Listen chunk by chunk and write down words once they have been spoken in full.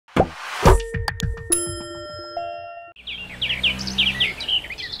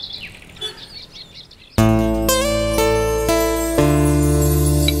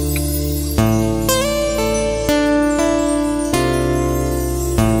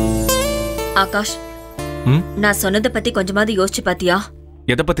ஆகாஷ், நான் சொன்னதை பத்தி கொஞ்சமாவது யோசிச்சு பாத்தியா?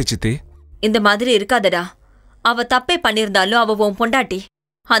 எதை பத்தி சித்தி? இந்த மாதிரி இருக்காதடா. அவ தப்பே பண்ணிருந்தாலும் அவ உன் பொண்டாட்டி.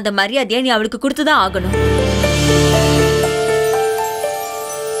 அந்த மரியாதையை நீ அவளுக்கு கொடுத்துதான் ஆகணும்.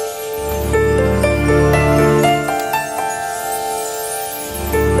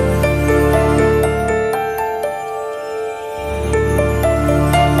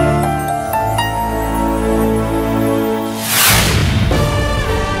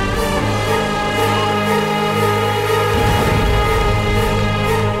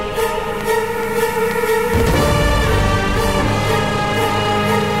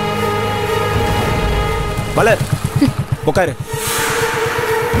 மலர், உட்காரு.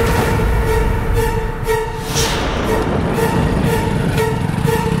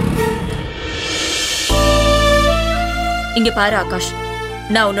 இங்க பாரு ஆகாஷ்,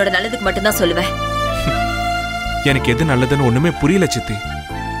 நான் உன்னோட நல்லதுக்கு மட்டும்தான் சொல்லுவேன். எனக்கு எது நல்லதுன்னு ஒண்ணுமே புரியல சித்தி.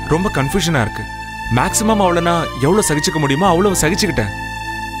 ரொம்ப கன்ஃபியூஷனா இருக்கு. மேக்சிமம் அவளை நான் எவ்வளவு சகிச்சுக்க முடியுமோ அவ்வளவு சகிச்சுக்கிட்டேன்.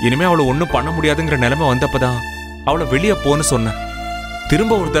 இனிமே அவளை ஒன்னும் பண்ண முடியாதுங்கிற நிலைமை வந்தப்பதான் அவளை வெளியே போன்னு சொன்னேன்.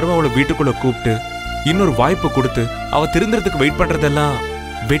 திரும்ப ஒரு தடவை அவளை வீட்டுக்குள்ள கூப்பிட்டு இன்னொரு வாய்ப்பு கொடுத்து அவ திருந்துறதுக்கு வெயிட் பண்றதெல்லாம்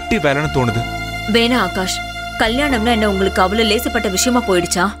வெட்டி வேலைன்னு தோணுது. வேணா ஆகாஷ், கல்யாணம்னா என்ன உங்களுக்கு அவ்வளவு லேசப்பட்ட விஷயமா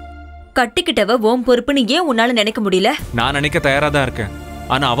போயிடுச்சா? கட்டிக்கிட்டவ ஓம் பொறுப்புன்னு ஏன் உன்னால நினைக்க முடியல? நான் நினைக்க தயாரா தான் இருக்கேன்.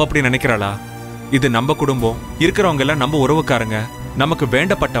 ஆனா அவ அப்படி நினைக்கிறாளா? இது நம்ம குடும்பம், இருக்கிறவங்க எல்லாம் நம்ம உறவுக்காரங்க, நமக்கு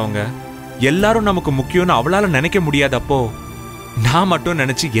வேண்டப்பட்டவங்க, எல்லாரும் நமக்கு முக்கியம்னு அவளால நினைக்க முடியாதப்போ நான் மட்டும்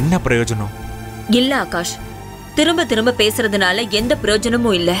நினைச்சு என்ன பிரயோஜனம்? இல்ல ஆகாஷ், திரும்ப திரும்ப பேசுறதுனால எந்த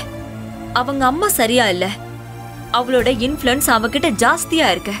பிரயோஜனமும் இல்ல. அவங்க அம்மா சரியா இல்ல. அவளோட இன்ஃப்ளூயன்ஸ் அவகிட்ட ஜாஸ்தியா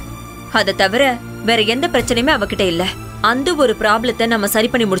இருக்கு. அதை தவிர வேற எந்த பிரச்சனையுமே அவகிட்ட இல்ல. அந்த ஒரு ப்ராப்ளத்தை நம்ம சரி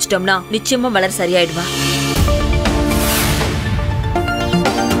பண்ணி முடிச்சிட்டோம்னா நிச்சயமா மலர் சரியாயிடுவா.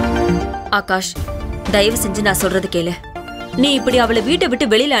 ஆகாஷ், தயவு செஞ்சு நான் சொல்றது கேளு. நீ இப்படி அவளை வீட்டை விட்டு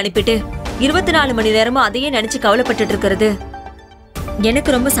வெளியில அனுப்பிட்டு 24 மணி நேரமும் அதையே நினைச்சு கவலைப்பட்டு இருக்கிறது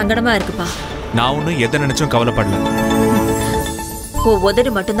எனக்கு ரொம்ப சங்கடமா இருக்குப்பா. நான் ஒன்னும் எதை நினைச்சும் கவலைப்படல. ஓ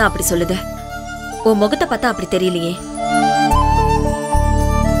உதடு மட்டும்தான் அப்படி சொல்லுது. உன் முகத்தை பார்த்தா அப்படி தெரியலையே.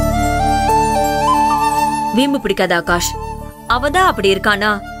 வீம்பு பிடிக்காத ஆகாஷ். அவதான் அப்படி இருக்கானா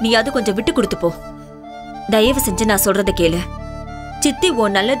நீ அது கொஞ்சம் விட்டு கொடுத்து போ. தயவு செஞ்சு நான் சொல்றத கேளு. சித்தி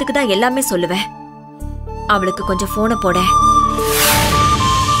உன் நல்லதுக்கு தான் எல்லாமே சொல்லுவேன். அவளுக்கு கொஞ்சம் போனை போட.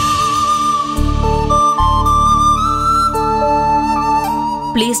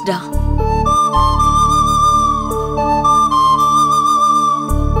 பிளீஸ்டா.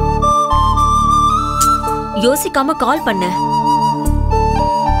 யோசிக்காம கால் பண்ண.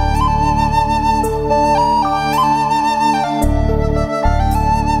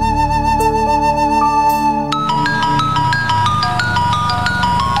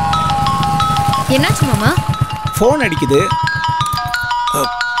 என்னாச்சு மாமா? போன் அடிக்குது.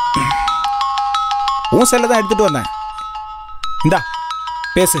 உன் செல்ல தான் எடுத்துட்டு வந்தேன். இந்தா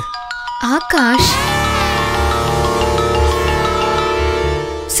பேசு. ஆகாஷ்,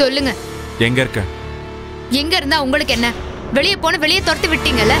 சொல்லுங்க. எங்க இருக்க? எங்க இருந்தா உங்களுக்கு என்ன? வெளியே போன வெளியே துரத்து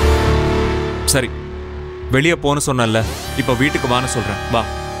விட்டீங்கல்ல. சரி, வெளியே போன சொன்னல, இப்ப வீட்டுக்கு வான்னு சொல்றேன். வா.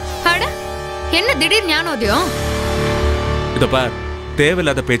 அட, என்ன திடீர் ஞானோதயம்? இத பார்,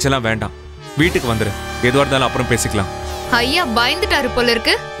 தேவையில்லாத பேச்செல்லாம் வேண்டாம். வீட்டுக்கு வந்துரு. எதுவா இருந்தாலும் அப்புறம் பேசிக்கலாம். ஐயா பயந்துட்டாரு போல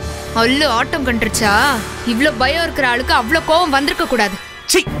இருக்கு. அள்ளு ஆட்டம் கண்டுருச்சா? இவ்ளோ பயம் இருக்கிற ஆளுக்கு அவ்ளோ கோவம் வந்திருக்க கூடாது.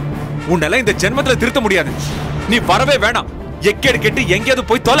 சீ, உன்னெல்லாம் இந்த ஜென்மத்துல திருத்த முடியாது. நீ வரவே வேணாம். எக்கேடு கெட்டு எங்கேயாவது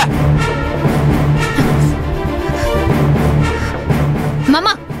போய் தொலை.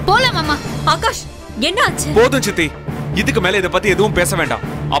 மாமா போலாம். மாமா. ஆகாஷ், என்ன ஆச்சு? போதும் சித்தி, இதுக்கு மேல இதை பத்தி எதுவும் பேச வேண்டாம்.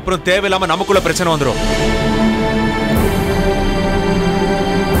 அப்புறம் தேவையில்லாம நமக்குள்ள பிரச்சனை வந்துடும்.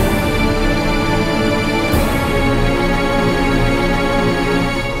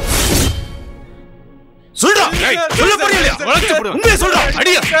 சொல்றா, சொல்ல புரியலையா? வளச்சு போடு. உண்மையை சொல்றா.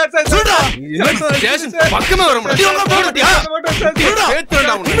 அடியா. சொல்றா. ஸ்டேஷன் பக்கமே வர முடியாது. நீங்க போடுட்டியா? சொல்றா.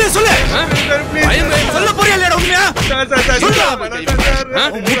 கேட்றடா உன்னை. உண்மையை சொல்லு. பயமே சொல்ல புரியலையா உண்மையா? சொல்றா.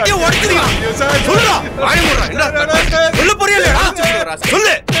 முக்கிய ஓடுறீங்க. சொல்றா. வாய் மூடுறா. என்ன? சொல்ல புரியலையா?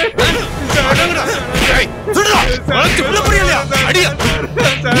 சொல்லு. அடங்கடா. ஏய், சொல்றா. வளச்சு சொல்ல புரியலையா? அடியா.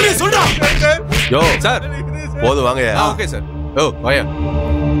 உண்மையை சொல்றா. யோ சார், போடு வாங்கயா. Okay sir. யோ வாயா.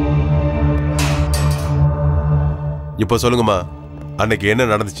 இப்ப சொல்லுங்கம்மா, அன்னைக்கு என்ன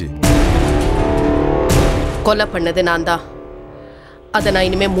நடந்துச்சு? கொலை பண்ணது நான் தான். அதை நான்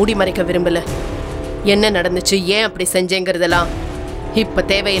இனிமே மூடி மறைக்க விரும்பல. என்ன நடந்துச்சு, ஏன் அப்படி செஞ்சேங்கிறதெல்லாம் இப்ப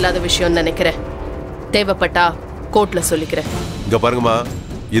தேவையில்லாத விஷயம் நினைக்கிறேன். தேவைப்பட்டா கோர்ட்ல சொல்லிக்கிறேன். இங்க பாருங்கம்மா,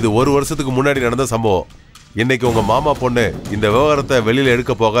 இது 1 வருஷத்துக்கு முன்னாடி நடந்த சம்பவம். இன்னைக்கு உங்க மாமா பொண்ணு இந்த விவகாரத்தை வெளியில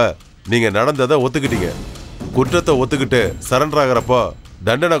எடுக்க போக நீங்க நடந்ததை ஒத்துக்கிட்டீங்க. குற்றத்தை ஒத்துக்கிட்டு சரண்டர் ஆகிறப்போ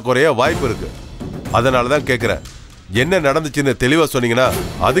தண்டனை குறைய வாய்ப்பு இருக்கு. அதனால தான் கேட்குறேன். என்ன நடந்துச்சுன்னு தெளிவா சொன்னீங்கன்னா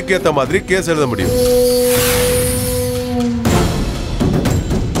அதுக்கேற்ற மாதிரி கேஸ் எழுத முடியும்.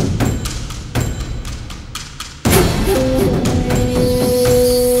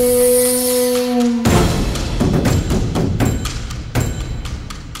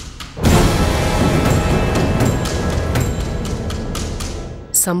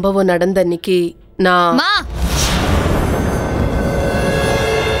 சம்பவம் நடந்த அன்னைக்கு நான்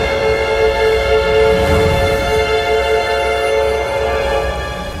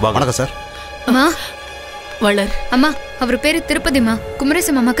வணக்கம் சார். அம்மா வளர். அம்மா அவர் பேரு திருப்பதிமா.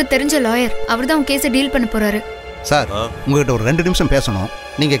 குமரேசம் அம்மாக்கு தெரிஞ்ச லாயர். அவர் தான் கேஸை டீல் பண்ண போறாரு. சார் உங்ககிட்ட ஒரு 2 நிமிஷம் பேசணும்.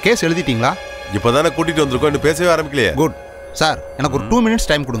 நீங்க கேஸ் எழுதிட்டீங்களா? இப்பதானே கூட்டிட்டு வந்திருக்கோம், இன்னும் பேசவே ஆரம்பிக்கலையே. குட் சார், எனக்கு ஒரு 2 மினிட்ஸ்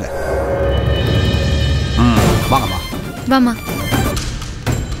டைம் கொடுங்க. வாங்கம்மா. வாமா.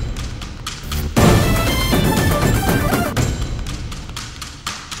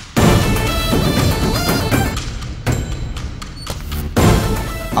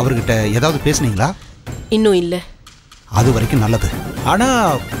 அவர்கிட்ட ஏதாவது பேசுனீங்களா? இன்னும் இல்ல. அது வரைக்கும் நல்லது. ஆனா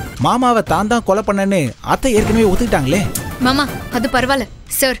மாமாவை தான் கொலை பண்ணேன்னு அத்தை ஏற்கனவே ஒத்துக்கிட்டாங்களே. மாமா அது பரவாயில்ல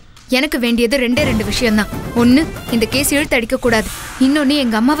சார். எனக்கு வேண்டியது 2 விஷயம்தான். ஒன்னு, இந்த கேஸ் இழுத்து அடிக்க கூடாது. இன்னொன்னு,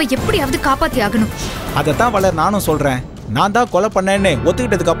 எங்க அம்மாவை எப்படியாவது காப்பாத்தி ஆகணும். அதைத்தான் வளர் நானும் சொல்றேன். நான் தான் கொலை பண்ணேன்னு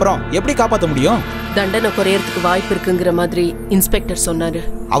ஒத்துக்கிட்டதுக்கு அப்புறம் எப்படி காப்பாற்ற முடியும்? தண்டனை குறையறதுக்கு வாய்ப்பு இருக்குங்கிற மாதிரி இன்ஸ்பெக்டர் சொன்னாரு.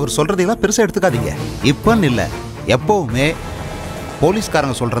 அவர் சொல்றதெல்லாம் பெருசா எடுத்துக்காதீங்க. இப்பன்னு இல்ல, எப்பவுமே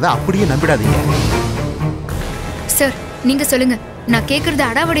போலீஸ்காரங்க சொல்றத அப்படியே நம்பிடாதீங்க. சார் நீங்க சொல்லுங்க, நான் கேக்குறது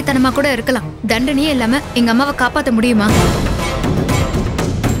அடாவடித்தனமா கூட இருக்கலாம். தண்டனையே இல்லாம எங்க அம்மாவை காப்பாத்த முடியுமா?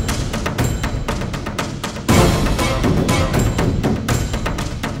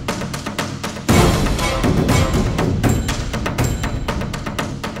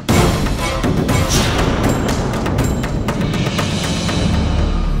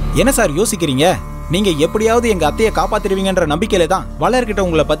 என்ன சார் யோசிக்கிறீங்க? நீங்க எப்படியாவது எங்க அத்தையை காப்பாத்திடுவீங்கன்ற நம்பிக்கையில தான் வளர்கிட்ட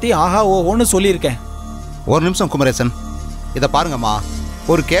உங்களை பத்தி ஆஹா ஓஹோன்னு சொல்லியிருக்கேன். ஒரு நிமிஷம் குமரேசன், இதை பாருங்கம்மா.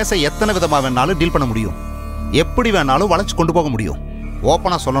 ஒரு கேஸை எத்தனை விதமா வேணாலும் டீல் பண்ண முடியும், எப்படி வேணாலும் வளைச்சு கொண்டு போக முடியும்.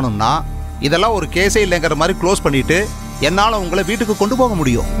 ஓப்பனா சொல்லணும்னா இதெல்லாம் ஒரு கேஸே இல்லைங்கிற மாதிரி க்ளோஸ் பண்ணிட்டு என்னால உங்களை வீட்டுக்கு கொண்டு போக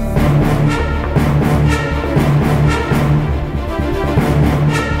முடியும்.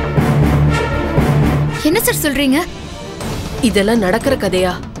 என்ன சார் சொல்றீங்க? இதெல்லாம் நடக்கிற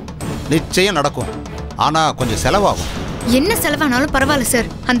கதையா? நிச்சயம் நடக்கும், ஆனா கொஞ்சம் செலவாகும். என்ன செலவானாலும் பரவாயில்ல சார்.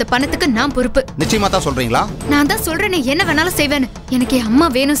 அந்த பணத்துக்கு நான் பொறுப்பு. நிச்சயமா தான் சொல்றீங்களா? நான் தான் சொல்றேனே, என்ன வேணாலும் செய்வேன்னு. எனக்கு என் அம்மா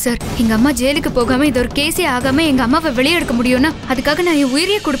வேணும் சார். எங்க அம்மா ஜெயிலுக்கு போகாம இது ஒரு கேஸே ஆகாம எங்க அம்மாவை வெளியே எடுக்க முடியும்னா அதுக்காக நான் என்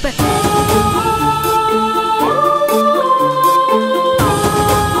உயிரையே கொடுப்பேன்.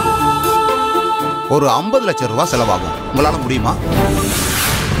 ஒரு 50 லட்சம் ரூபாய் செலவாகும். உங்களால முடியுமா?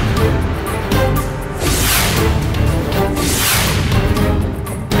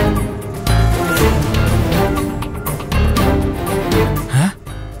 ஆ?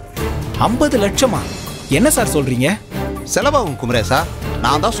 50 லட்சமா? என்ன சார் சொல்றீங்க? செலவாகும் குமரேசா.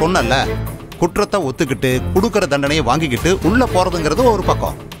 நான் தான் சொன்னல, குற்றத்தை ஒத்துக்கிட்டு கொடுக்கற தண்டனையை வாங்கிக்கிட்டு உள்ள போறதுங்கிறது ஒரு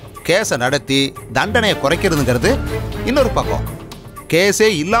பக்கம், கேஸை நடத்தி தண்டனையை குறைக்கிறதுங்கிறது இன்னொரு பக்கம். கேஸே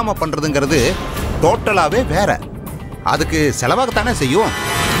இல்லாம பண்றதுங்கிறது டோட்டலாவே வேற. அதுக்கு செலவாகத்தானே செய்யும்.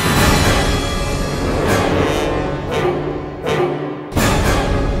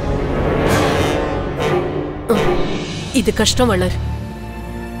 இது கஷ்டம் வளர்.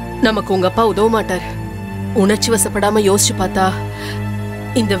 நமக்கு உங்க அப்பா உதவ மாட்டார். உணர்ச்சி வசப்படாம யோசிச்சு பார்த்தா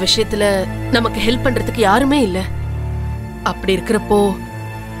இந்த விஷயத்துல நமக்கு ஹெல்ப் பண்றதுக்கு யாருமே இல்ல. அப்படி இருக்கிறப்போ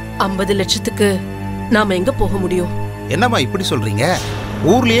 50 லட்சத்துக்கு நாம எங்க போக முடியும்? என்னம்மா இப்படி சொல்றீங்க?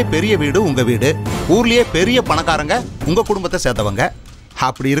 ஊர்லயே பெரிய வீடு உங்க வீடு, ஊர்லயே பெரிய பணக்காரங்க உங்க குடும்பத்தை சேர்த்தவங்க.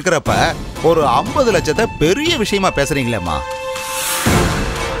 அப்படி இருக்கிறப்ப ஒரு 50 லட்சத்தை பெரிய விஷயமா பேசுறீங்களேம்மா.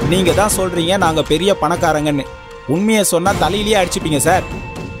 நீங்க தான் சொல்றீங்க நாங்க பெரிய பணக்காரங்கன்னு. உண்மையை சொன்னா தலையிலேயே அடிச்சுப்பீங்க சார்.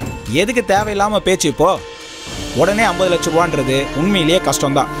 எதுக்கு தேவையில்லாம பேச்சு? இப்போ உடனே 50 லட்சம் ரூபான்றது உண்மையிலேயே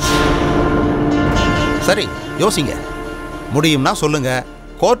கஷ்டம்தான். சரி யோசிங்க. முடியும்னா சொல்லுங்க.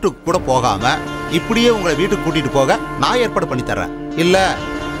 கோர்ட்டுக்கு கூட போகாம இப்படியே உங்களை வீட்டுக்கு கூட்டிட்டு போக நான் ஏற்பாடு பண்ணி தர்றேன். இல்ல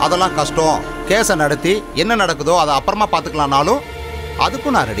அதெல்லாம் கஷ்டம், கேஸை நடத்தி என்ன நடக்குதோ அதை அப்புறமா பார்த்துக்கலாம்னாலும்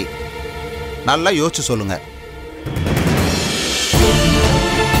அதுக்கும் நான் ரெடி. நல்லா யோசிச்சு சொல்லுங்க.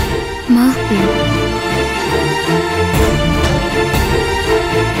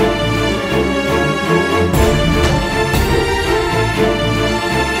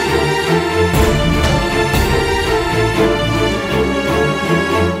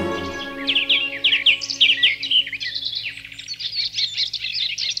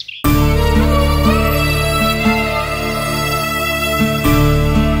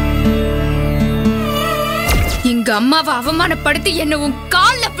 எங்க அம்மாவை அவமானப்படுத்தி என்ன உன்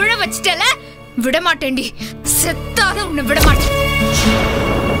கால்ல விழ வச்சிட்டல, விட மாட்டேன்டி. செத்தாத உன்னை விட மாட்டேன்.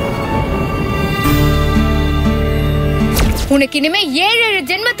 உனக்கு இனிமே 7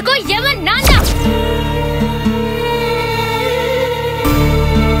 ஜென்மத்துக்கும் எவன் நான் தான்.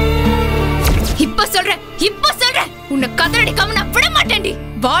 இப்ப சொல்றேன் உன்னை கதறடிக்காம நான் விட மாட்டேன்டி.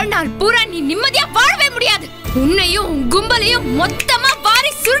 வாழ்நாள் பூரா நீ நிம்மதியா வாழவே முடியாது. உன்னையும் உன் கும்பலையும் மொத்தமா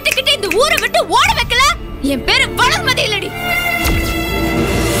வாரி சுருட்டிக்கிட்டு இந்த ஊரை விட்டு ஓட வைக்கல என் பேரு வளர்மதி இல்லடி.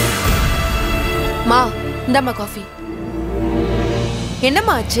 மா இந்தம்மா காஃபி.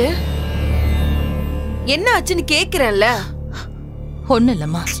 என்னம்மா ஆச்சு? என்ன ஆச்சுன்னு கேக்குறேன்ல. ஒண்ணு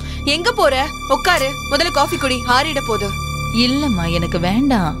இல்லம்மா. எங்க போற? உட்காரு, முதல்ல காஃபி குடி, ஆறிட போது. இல்லம்மா, எனக்கு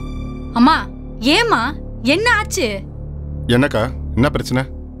வேண்டாம். அம்மா ஏமா, என்ன ஆச்சு? என்னக்கா, என்ன பிரச்சனை?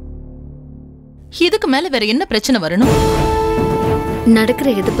 இதுக்கு மேல வேற என்ன பிரச்சனை வரணும்? நடக்கிற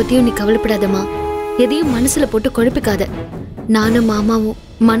எதை பத்தியும் நீ கவலைப்படாதம்மா. எதையும் மனசுல போட்டு குழப்பிக்காத. நானும் மாமாவும்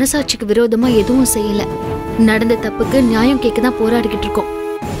மனசாட்சிக்கு விரோதமா எதுவும் செய்யல. நடந்த தப்புக்கு நியாயம் கேட்க தான் போராடிக்கிட்டு இருக்கோம்.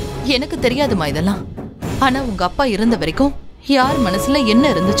 எனக்கு தெரியாதுமா இதெல்லாம். ஆனா உங்க அப்பா இருந்த வரைக்கும் யார் மனசுல என்ன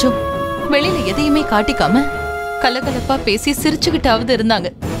இருந்துச்சோ வெளியில எதையுமே காட்டிக்காம கலகலப்பா பேசி சிரிச்சுக்கிட்டாவது இருந்தாங்க.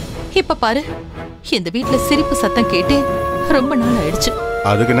 இப்ப பாரு, இந்த வீட்டுல சிரிப்பு சத்தம் கேட்டு ரொம்ப நாள் ஆயிடுச்சு.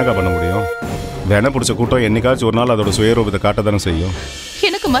 அதுக்கு என்னக்கா பண்ண முடியும்? வேண பிடிச்ச கூட்டம் என்னைக்காச்சும் ஒரு நாள் அதோட சுயரூபத்தை காட்டத்தானே செய்யும்.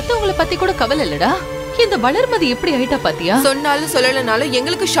 எனக்கு மத்தவங்களை பத்தி கூட கவலை இல்லடா. இந்த வளர்மதி எப்படி ஆயிட்டா பாத்தியா? சொன்னாலும் சொல்லலனாலும்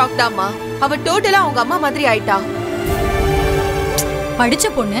எங்களுக்கு ஷாக் தாமா. அவ டோட்டலா அவங்க அம்மா மாதிரி ஆயிட்டா. படிச்ச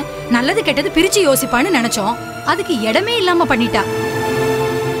பொண்ணு நல்லது கெட்டது பிரிச்சு யோசிப்பான்னு நினைச்சோம். அதுக்கு இடமே இல்லாம பண்ணிட்டா.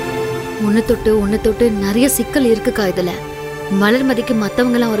 ஒன்னு தொட்டு நிறைய சிக்கல் இருக்குக்கா இதுல. வளர்மதிக்கு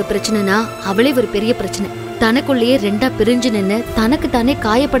மத்தவங்களாம் ஒரு பிரச்சனைனா அவளே ஒரு பெரிய பிரச்சனை. தனக்குள்ளேயே 2ஆ பிரிஞ்சு நின்னு தனக்கு தானே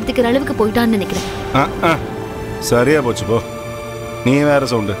காயப்படுத்திக்கிற அளவுக்கு போயிட்டான்னு நினைக்கிறேன். சரியா போச்சு போ. நீ வேற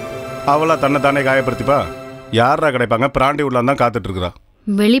சவுண்டு. அவளா தன்னை தானே காயப்படுத்திப்பா? யாரா கிடைப்பாங்க? பிராண்டி உள்ளான் தான் காத்துட்டு இருக்கிறா.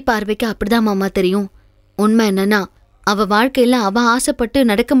 வெளி பார்வைக்கு அப்படிதான் மாமா தெரியும். உண்மை என்னன்னா அவ வாழ்க்கையில அவ ஆசைப்பட்டு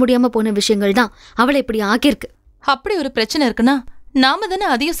நடக்க முடியாம போன விஷயங்கள் தான் அவளை இப்படி ஆக்கியிருக்கு. அப்படி ஒரு பிரச்சனை இருக்குன்னா நாம தானே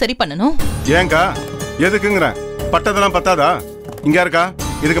அதையும் சரி பண்ணணும். ஏங்கா எதுக்குங்கிற? பட்டதெல்லாம் பத்தாதா? இங்க இருக்கா,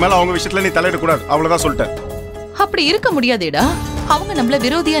 இதுக்கு மேல அவங்க விஷயத்துல நீ தலையிடக்கூடாது, அவ்வளவுதான் சொல்லிட்டேன். அப்படி இருக்க முடியாதேடா. அவங்க நம்மள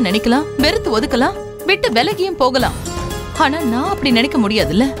விரோதியா நினைக்கலாம், வெறுத்து ஒதுக்கலாம், விட்டு விலகியும் போகலாம். ஆனா நான் அப்படி நினைக்க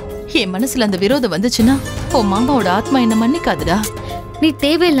முடியாதுல்ல. என் மனசுல அந்த விரோதம் வந்துச்சுன்னா உன் மாமாவோட ஆத்மா என்ன மன்னிக்காதுடா. நீ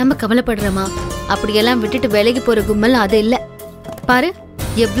தேவையில்லாம கவலைப்படுறமா. அப்படியெல்லாம் விட்டுட்டு விலகி போற கும்பல் அது இல்ல. பாரு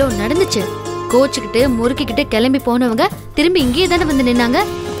எவ்ளோ நடந்துச்சு. கோச்சுக்கிட்டு முறுக்கிக்கிட்டு கிளம்பி போனவங்க திரும்பி இங்கேயே தானே வந்து நின்னாங்க.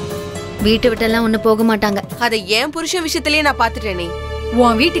 வீட்டை விட்டெல்லாம் ஒண்ணு போக மாட்டாங்க. அதை ஏன் புருஷன் விஷயத்திலேயே நான் பாத்துட்டேனே.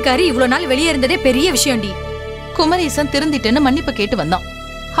 உன் வீட்டுக்காரி இவ்வளவு நாள் வெளியே இருந்ததே பெரிய விஷயம்டி. குமரேசன் திருந்திட்டேன்னு மன்னிப்பு கேட்டு வந்தான்.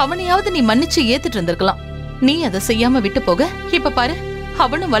 அவனையாவது நீ மன்னிச்சு ஏத்துட்டு இருந்திருக்கலாம். நீ அதை செய்யாம விட்டு போக இப்ப பாரு,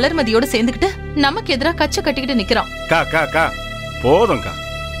 அவனும் வளர்மதியோட சேர்ந்துக்கிட்டு நமக்கு எதிராக கச்ச கட்டிக்கிட்டு நிக்கிறான். கா கா கா போதும்க்கா.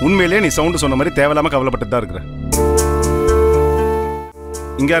 உண்மையிலேயே நீ சவுண்டு சொன்ன மாதிரி தேவையில்லாம கவலைப்பட்டு தான் இருக்கிற.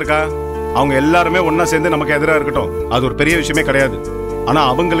 இங்க இருக்கா, அவங்க எல்லாருமே ஒன்னா சேர்ந்து நமக்கு எதிராக இருக்கட்டும், அது ஒரு பெரிய விஷயமே கிடையாது. ஆனா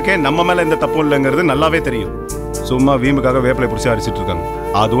அவங்களுக்கே நம்ம மேல எந்த தப்பும் இல்லைங்கிறது நல்லாவே தெரியும். சும்மா வீம்புக்காக வேப்பிலை பிடிச்சி அரிச்சிட்டு இருக்காங்க.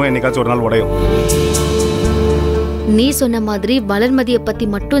 அதுவும் என்னைக்காச்சும் ஒரு நாள் உடையும். நீ சொன்ன மாதிரி வளர்மதிய பத்தி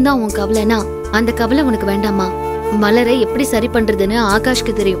மட்டும்தான் உன் கவலைனா அந்த கவலை உனக்கு வேண்டாமா. மலரை எப்படி சரி பண்றதுன்னு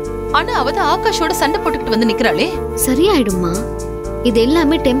ஆகாஷ்க்கு தெரியும். ஆனா அவதான் ஆகாஷோட சண்டை போட்டுக்கிட்டு வந்து நிக்கிறாளே. சரியாயிடுமா. இது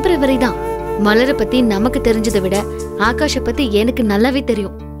எல்லாமே டெம்பரவரி தான். மலரை பத்தி நமக்கு தெரிஞ்சதை விட ஆகாஷ பத்தி எனக்கு நல்லாவே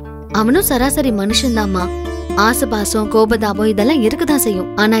தெரியும். அவனும் சராசரி மனுஷன்தாம்மா. ஆசபாசம் கோபதாபம் இதெல்லாம் இருக்குதான் செய்யும்.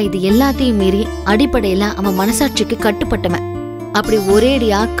 ஆனா இது எல்லாத்தையும் மீறி அடிப்படையில அவன் மனசாட்சிக்கு கட்டுப்பட்டவன். அப்படி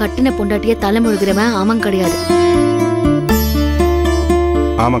ஒரேடியா கட்டின பொண்டாட்டிய தலைமுழுகிறவன் அவன் கிடையாது.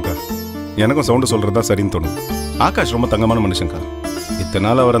 ஆமாக்கா, எனக்கும் சவுண்டு சொல்றதா சரின்னு தோணும். ஆகாஷ் ரொம்ப தங்கமான மனுஷன்க்கா. இத்தனை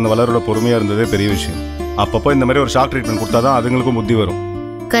நாள் அவர் அந்த வளரோட பொறுமையா இருந்ததே பெரிய விஷயம். அப்பப்போ இந்த மாதிரி ஒரு ஷாக் ட்ரீட்மெண்ட் கொடுத்தாதான் அதுங்களுக்கும் புத்தி வரும்.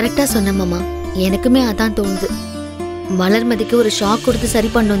 கரெக்டா சொன்ன மாமா. எனக்குமே அதான் தோணுது. வளர்மதிக்கு ஒரு ஷாக் கொடுத்து சரி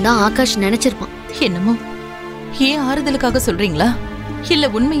பண்ணும் தான் ஆகாஷ் நினைச்சிருப்பான். என்னமோ ஏன் ஆறுதலுக்காக சொல்றீங்களா? இல்ல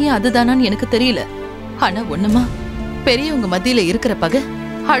உண்மையே அதுதானான்னு எனக்கு தெரியல. ஆனா ஒண்ணுமா, பெரியவங்க மத்தியில இருக்கிற பகை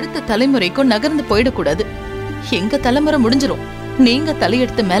அடுத்த தலைமுறைக்கும் நகர்ந்து போயிடக்கூடாது. எங்க தலைமுறை முடிஞ்சிரும். நீங்க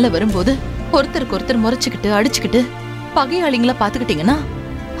தலையெடுத்து மேல வரும்போது ஒருத்தருக்கு ஒருத்தர் முறைச்சுக்கிட்டு அடிச்சுக்கிட்டு பகையாளிங்களா பாத்துக்கிட்டீங்கன்னா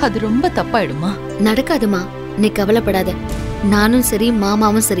அது ரொம்ப தப்பாயிடுமா? நடக்காதுமா, நீ கவலைப்படாத. நானும் சரி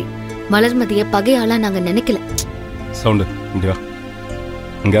மாமாவும் சரி வளர்மதிய பகையாளா நாங்க நினைக்கல. சவுண்டு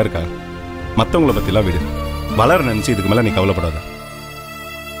இங்க இருக்கா, மத்தவங்களை பத்திலாம் விடு. வளர நினைச்சு இதுக்கு மேல நீ கவலைப்படாத.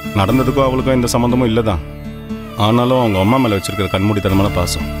 நடந்ததுக்கும் அவளுக்கும் எந்த சம்மந்தமும் இல்லதான். ஆனாலும் அவங்க அம்மா மேல வச்சிருக்கிற கண்மூடித்தனமான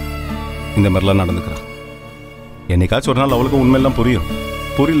பாசம் இந்த மாதிரிலாம் நடந்துக்கிறான். என்னைக்காச்சும் ஒரு நாள் அவளுக்கும் உண்மையெல்லாம் புரியும்.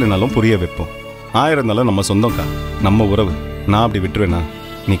 புரியலனாலும் புரிய வைப்போம். 1000 இருந்தாலும் நம்ம சொந்தம்க்கா, நம்ம உறவு. நான் அப்படி விட்டுருவேனா?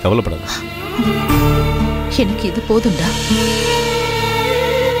 நீ கவலைப்படாத. எனக்கு இது போதும்டா.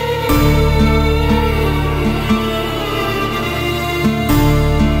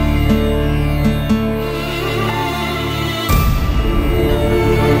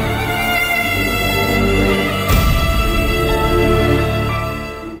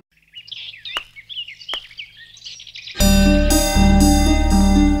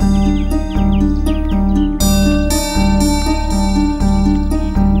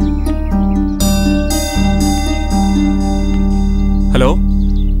 ஹலோ,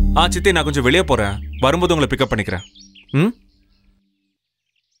 சித்தி, நான் கொஞ்சம் வெளியே போறேன். வரும்போது உங்களை பிக்கப் பண்ணிக்கிறேன். ம்,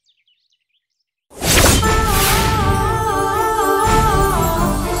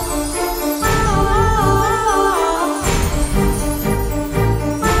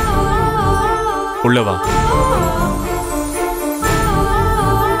 உள்ளவா.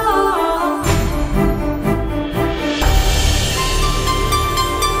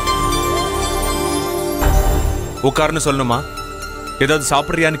 உட்காருன்னு சொல்லணுமா? ஏதாவது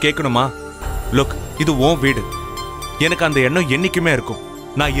சாப்பிட்றியான்னு கேட்கணுமா? லுக், இது உன் வீடு. எனக்கு அந்த எண்ணம் என்னைக்குமே இருக்கும்.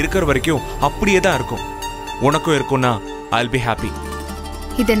 நான் இருக்கிற வரைக்கும் அப்படியே தான் இருக்கும். உனக்கும் இருக்கும்னா I'll be happy.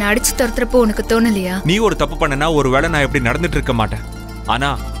 இதை நான் அடிச்சு துரத்துறப்போ உனக்கு தோணலையா? நீ ஒரு தப்பு பண்ணனா ஒருவேளை நான் இப்படி நடந்துட்டு இருக்க மாட்டேன். ஆனா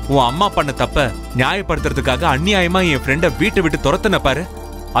உன் அம்மா பண்ண தப்ப நியாயப்படுத்துறதுக்காக அநியாயமா என் ஃப்ரெண்டை வீட்டை விட்டு துரத்துன பாரு.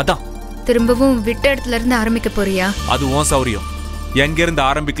 அதான் திரும்பவும் விட்ட இடத்துல இருந்து ஆரம்பிக்க போறியா? அது உன் சௌரியம். எங்க இருந்து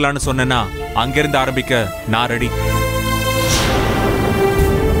ஆரம்பிக்கலான்னு சொன்னா அங்கிருந்து ஆரம்பிக்க நான் ரெடி.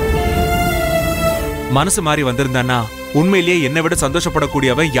 மனசு மாறி வந்திருந்தானா உண்மையிலேயே என்னை விட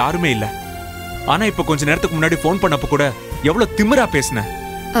சந்தோஷப்படக்கூடியவ யாருமே இல்ல. ஆனா இப்ப கொஞ்ச நேரத்துக்கு முன்னாடி போன் பண்ணப்ப கூட எவ்வளவு திமிரா பேசின.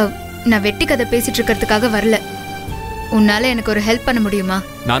 நான் வெட்டி கதை பேசிட்டு இருக்கிறதுக்காக வரல. உன்னால எனக்கு ஒரு ஹெல்ப் பண்ண முடியுமா?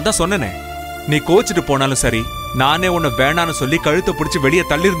 நான் தான் சொன்னேனே, நீ கோச்சிட்டு போனாலும் சரி, நானே உன்னை வேணான்னு சொல்லி கழுத்தை பிடிச்சி வெளியே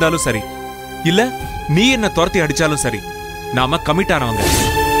தள்ளி இருந்தாலும் சரி, இல்ல நீ என்ன துரத்தி அடிச்சாலும் சரி, நாம கமிட் ஆனவங்க.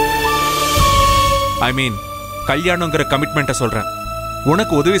 ஐ மீன் கல்யாணங்கிற கமிட்மெண்ட்டை சொல்றேன்.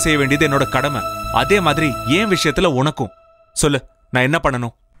 உனக்கு உதவி செய்ய வேண்டியது என்னோட கடமை. அதே மாதிரி ஏன் விஷயத்துல உனக்கும். சொல்லு, நான் என்ன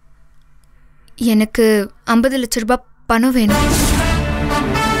பண்ணணும்? எனக்கு 50 லட்சம் ரூபாய் பணம் வேணும்.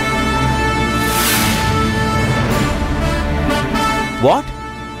 வாட்?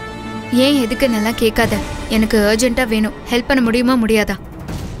 ஏன் எதுக்கு நல்லா கேட்காத. எனக்கு அர்ஜென்ட்டா வேணும். ஹெல்ப் பண்ண முடியுமா முடியாதா?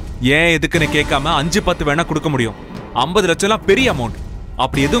 ஏன் எதுக்குன்னு கேட்காம 5-10 வேணா கொடுக்க முடியும். 50 லட்சம்லாம் பெரிய அமௌண்ட்.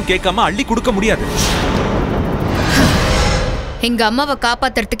 அப்படி எதுவும் கேட்காம அள்ளி கொடுக்க முடியாது. எங்க அம்மாவை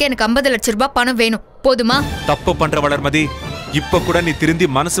காப்பாத்துறதுக்கு எனக்கு 50 லட்சம் ரூபாய் பணம் வேணும். போதுமா? தப்பு பண்ற வளர்மதி, இப்ப கூட நீ திருந்தி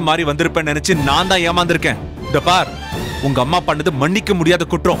மனசு மாறி வந்திருப்பேன்னு நினைச்சு நான் தான் ஏமாந்திருக்கேன். இந்த பார், உங்க அம்மா பண்ணது மன்னிக்க முடியாத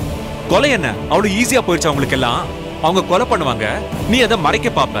குற்றம். கொலை என்ன அவ்வளவு ஈஸியா போயிடுச்சு அவங்களுக்கு எல்லாம். அவங்க கொலை பண்ணுவாங்க, நீ அதை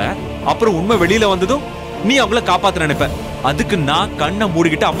மறைக்க பாப்ப. அப்புறம் உண்மை வெளியில வந்ததும் நீ அவங்கள காப்பாத்த நினைப்ப. அதுக்கு நான் கண்ணை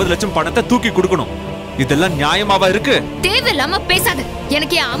மூடிக்கிட்டு 50 லட்சம் பணத்தை தூக்கி கொடுக்கணும். இதெல்லாம் நியாயமாவா இருக்கு? தேவையில்லாம பேசாத.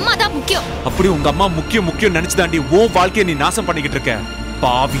 எனக்கு என் அம்மா தான் முக்கியம். அப்படி உங்க அம்மா முக்கியம் நினைச்சு தாண்டி உன் வாழ்க்கையை நீ நாசம் பண்ணிக்கிட்டு இருக்க.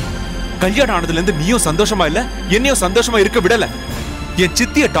 பாவி, கல்யாணம் ஆனதுல இருந்து நீயும் சந்தோஷமா இல்ல, என்னையும் சந்தோஷமா இருக்க விடல. என்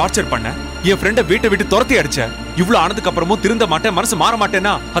சித்திய டார்ச்சர் பண்ண, என் ஃப்ரெண்ட வீட்டை விட்டு துரத்தி அடிச்ச. இவ்வளவு ஆனதுக்கு அப்புறமும் திருந்த மாட்டேன், மனசு மாற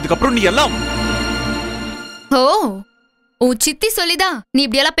மாட்டேன்னா அதுக்கப்புறம் நீ எல்லாம். ஓ, உன் சித்தி சொல்லிதான் நீ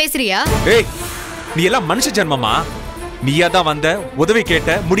இப்படி எல்லாம் பேசுறியா? ஏய், நீ எல்லாம் மனுஷ ஜென்மமா? நீயா தான் வந்த, உதவி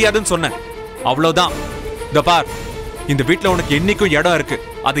கேட்ட, முடியாதுன்னு சொன்ன. அவ்வளவுதான். இந்த பார், இந்த வீட்டுல உனக்கு என்னைக்கும் இடம் இருக்கு.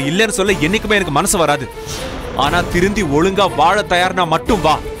 அது இல்லைன்னு சொல்ல என்னைக்குமே எனக்கு மனசு வராது. ஆனா திருந்தி ஒழுங்கா வாழ தயார்னா மட்டும்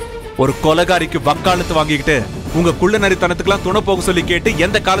வா. ஒரு கொலைகாரிக்கு வக்காலத்து வாங்கிக்கிட்டு உங்க குள்ள நரித்தனத்துக்கெல்லாம் துணை போக சொல்லி கேட்டு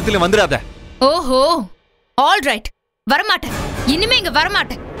எந்த காலத்திலும் வந்துடாத. ஓஹோ, ஆல் ரைட், வரமாட்டேன். இனிமே இங்க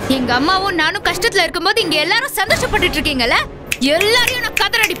வரமாட்டேன். எங்க அம்மாவும் நானும் கஷ்டத்துல இருக்கும்போது இங்க எல்லாரும் சந்தோஷப்பட்டுட்டு இருக்கீங்கல்ல, எல்லாரையும் நான்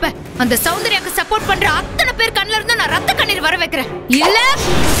கதறடிப்பேன். அந்த சௌந்தர்யாக்கு சப்போர்ட் பண்ற அத்தனை பேர் கண்ணுல இருந்து நான் ரத்த கண்ணீர் வர வைக்கிறேன். இல்ல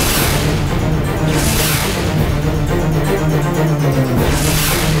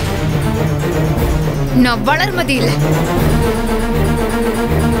நான் வளர்மதி இல்ல.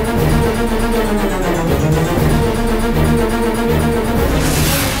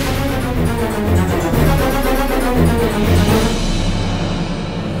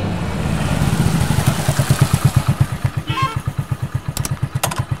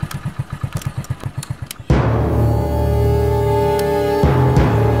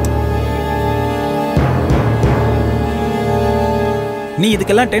 நீ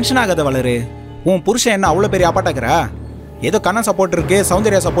இதுக்கெல்லாம் டென்ஷன் ஆகாத வளரு. உன் புருஷன் என்ன அவ்வளோ பெரிய அப்பாட்டாக்குறா? ஏதோ கண்ணன் சப்போர்ட் இருக்கு,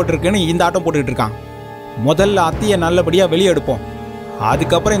 சௌந்தர்யா சப்போர்ட் இருக்குன்னு இந்த ஆட்டம் போட்டுக்கிட்டு இருக்கான். முதல்ல அத்தையை நல்லபடியாக வெளியே எடுப்போம்.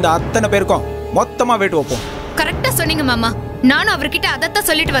 அதுக்கப்புறம் இந்த அத்தனை பேருக்கும் மொத்தமாக வேட்டு வைப்போம். கரெக்டா சொன்னீங்க மாமா. நானும் அவர்கிட்ட அதத்தான்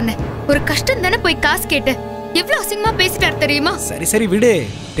சொல்லிட்டு வந்தேன். ஒரு கஷ்டம் தானே போய் காசு கேட்டு எவ்வளவு அசிங்கமா பேசிட்டாரு தெரியுமா? சரி சரி விடு,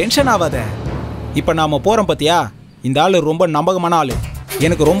 டென்ஷன் ஆகாத. இப்போ நாம போறோம் பத்தியா, இந்த ஆளு ரொம்ப நம்பகமான ஆளு.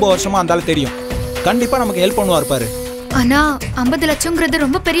 எனக்கு ரொம்ப வருஷமா அந்த ஆளு தெரியும். கண்டிப்பா நமக்கு ஹெல்ப் பண்ணுவார் பாரு. ஆனா 50 லட்சம்ங்கிறது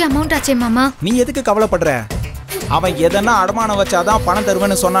ரொம்ப பெரிய அமௌண்ட் ஆச்சே மாமா. நீ எதுக்கு கவலைப்படுற? அவன் எதனா அடமானம் வச்சாதான் பணம்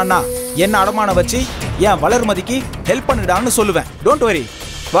தருவேன்னு சொன்னான்னா என்ன அடமானம் வச்சு என் வளர்மதிக்கு ஹெல்ப் பண்ணிடான்னு சொல்லுவேன். டோன்ட் வரி,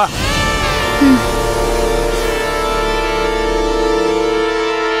 வா.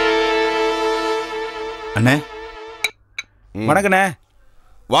 அண்ணே வணக்கண்ணே.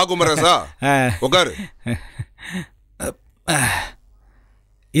 வா குமரேசா, உட்காரு.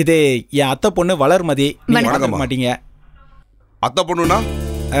 இது என் அத்தை பொண்ணு வளர்மதி. வணக்கம். மாட்டீங்க அத்தை பொண்ணுனா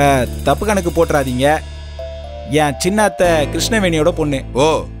தப்பு கணக்கு போட்டுறாதீங்க. என் சின்ன அத்தை கிருஷ்ணவேணியோட பொண்ணு. ஓ,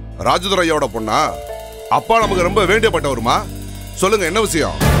 ராஜதுரையோட பொண்ணா? அப்பா நமக்கு ரொம்ப வேண்டியப்பட்டவருமா? சொல்லுங்க, என்ன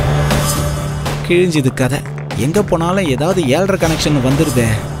விஷயம்? கிழிஞ்சது கதை. எங்க போனாலும் ஏதாவது 7.5 கனெக்ஷன் வந்துருதே.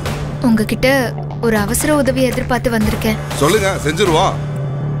 உங்ககிட்ட ஒரு அவசர உதவி எதிர்பார்த்து வந்திருக்கேன். சொல்லுங்க, செஞ்சிருவோம்.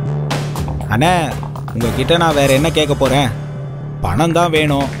 அண்ணே, உங்ககிட்ட நான் வேற என்ன கேட்க போறேன்? பணம் தான்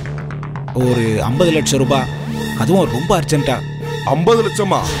வேணும். ஒரு 50 லட்சம் ரூபாய், அதுவும் ரொம்ப அர்ஜென்ட்டா. 50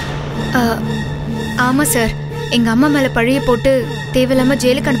 லட்சமா? ஆமா சார், எங்க அம்மா மேல பழிய போட்டு தேவையில்லாம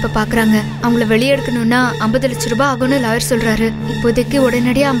ஜெயிலுக்கு அனுப்ப பாக்குறாங்க. அவங்கள வெளியே எடுக்கணும்னா 50 லட்சம் ரூபாய் ஆகும்னு லாயர் சொல்றாரு. இப்போதைக்கு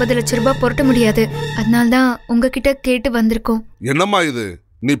உடனடியா 50 லட்சம் ரூபாய் புரட்ட முடியாது. அதனால்தான் உங்ககிட்ட கேட்டு வந்திருக்கோம். என்னம்மா இது?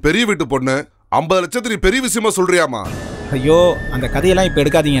 நீ பெரிய வீட்டு பொண்ணு, 50 லட்சத்து நீ பெரிய விஷயமா சொல்றியாமா? ஐயோ, அந்த கதையெல்லாம் இப்ப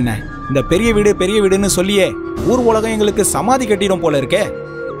எடுக்காதீங்க என்ன. இந்த பெரிய வீடுன்னு சொல்லியே ஊர் உலகம் எங்களுக்கு சமாதி கட்டிடும் போல இருக்கே.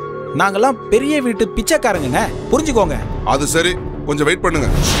 நாங்கெல்லாம் பெரிய வீட்டு பிச்சைக்காரங்க, புரிஞ்சுக்கோங்க. அது சரி, கொஞ்சம் வெயிட் பண்ணுங்க.